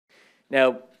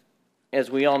Now,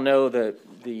 as we all know,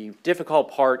 the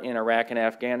difficult part in Iraq and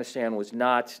Afghanistan was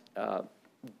not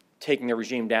taking the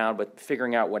regime down, but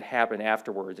figuring out what happened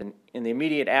afterwards. And in the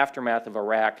immediate aftermath of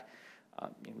Iraq,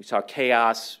 we saw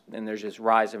chaos, and there's this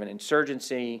rise of an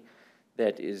insurgency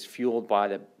that is fueled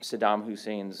by Saddam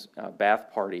Hussein's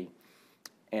Ba'ath Party.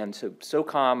 And so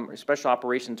SOCOM, or Special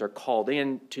Operations, are called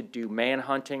in to do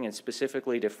manhunting and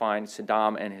specifically to find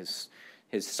Saddam and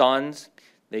his sons.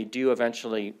 They do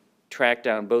eventually track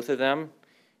down both of them.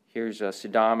 Here's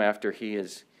Saddam after he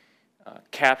is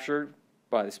captured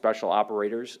by the Special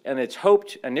Operators. And it's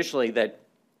hoped initially that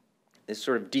this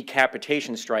sort of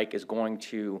decapitation strike is going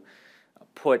to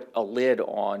put a lid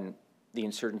on the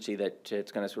insurgency, that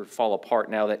it's going to sort of fall apart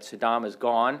now that Saddam is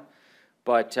gone.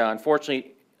 But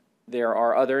unfortunately, there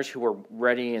are others who are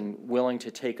ready and willing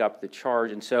to take up the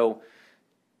charge. And so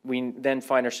we then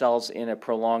find ourselves in a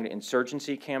prolonged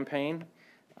insurgency campaign.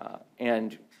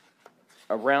 And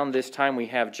around this time, we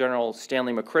have General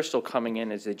Stanley McChrystal coming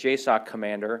in as the JSOC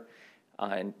commander.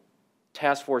 And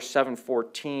Task Force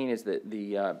 714 is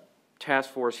the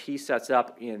task force he sets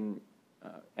up in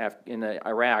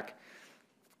Iraq.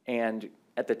 And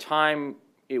at the time,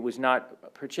 it was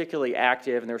not particularly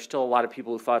active, and there were still a lot of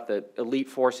people who thought that elite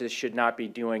forces should not be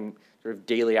doing sort of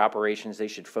daily operations. They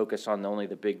should focus on only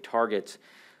the big targets.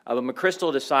 But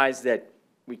McChrystal decides that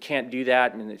we can't do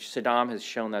that, and Saddam has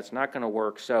shown that's not going to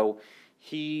work. So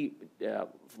he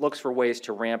looks for ways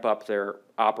to ramp up their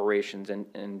operations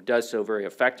and does so very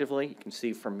effectively. You can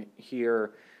see from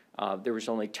here, there was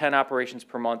only 10 operations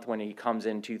per month when he comes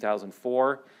in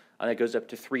 2004. That goes up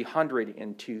to 300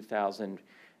 in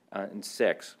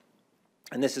 2006.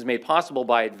 And this is made possible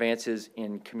by advances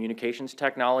in communications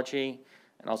technology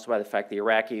and also by the fact the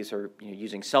Iraqis are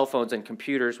using cell phones and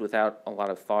computers without a lot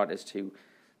of thought as to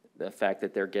the fact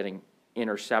that they're getting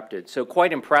intercepted. So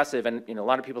quite impressive, and a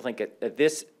lot of people think at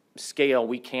this scale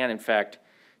we can in fact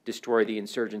destroy the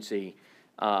insurgency.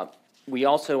 We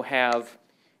also have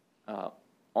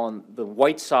on the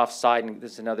white soft side, and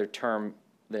this is another term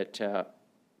that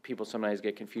people sometimes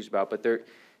get confused about, but they're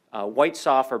white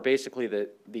soft are basically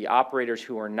the operators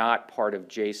who are not part of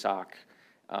JSOC.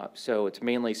 So it's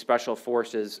mainly Special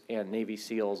Forces and Navy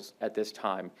SEALs at this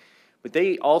time. But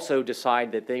they also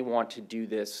decide that they want to do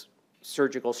this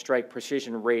surgical strike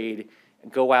precision raid,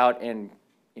 and go out and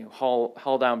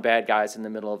haul down bad guys in the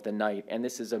middle of the night. And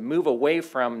this is a move away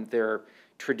from their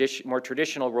more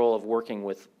traditional role of working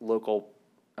with local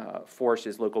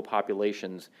forces, local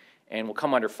populations, and will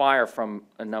come under fire from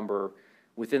a number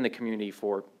within the community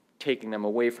for taking them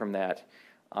away from that.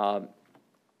 And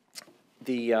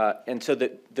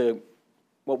so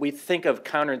what we think of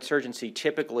counterinsurgency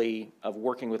typically of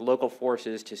working with local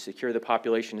forces to secure the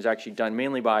population is actually done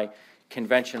mainly by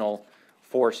conventional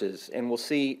forces. And we'll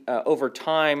see over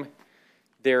time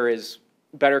there is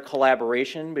better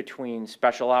collaboration between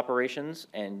special operations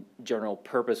and general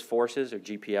purpose forces, or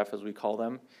GPF as we call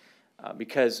them,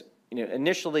 because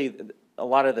initially a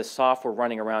lot of the SOF were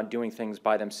running around doing things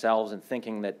by themselves and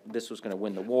thinking that this was going to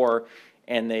win the war,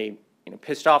 and they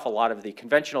pissed off a lot of the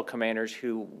conventional commanders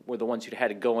who were the ones who had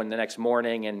to go in the next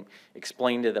morning and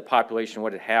explain to the population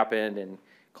what had happened and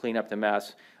clean up the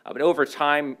mess. But over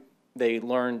time, they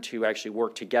learned to actually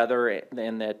work together,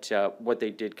 and that what they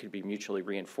did could be mutually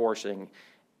reinforcing.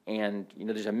 And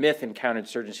there's a myth in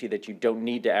counterinsurgency that you don't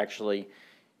need to actually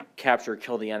capture or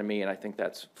kill the enemy, and I think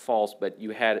that's false. But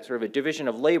you had sort of a division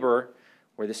of labor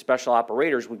where the special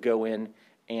operators would go in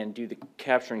and do the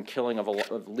capture and killing of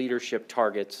leadership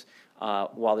targets,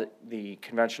 while the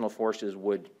conventional forces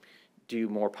would do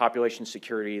more population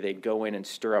security. They'd go in and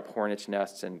stir up hornets'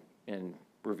 nests and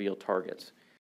reveal targets.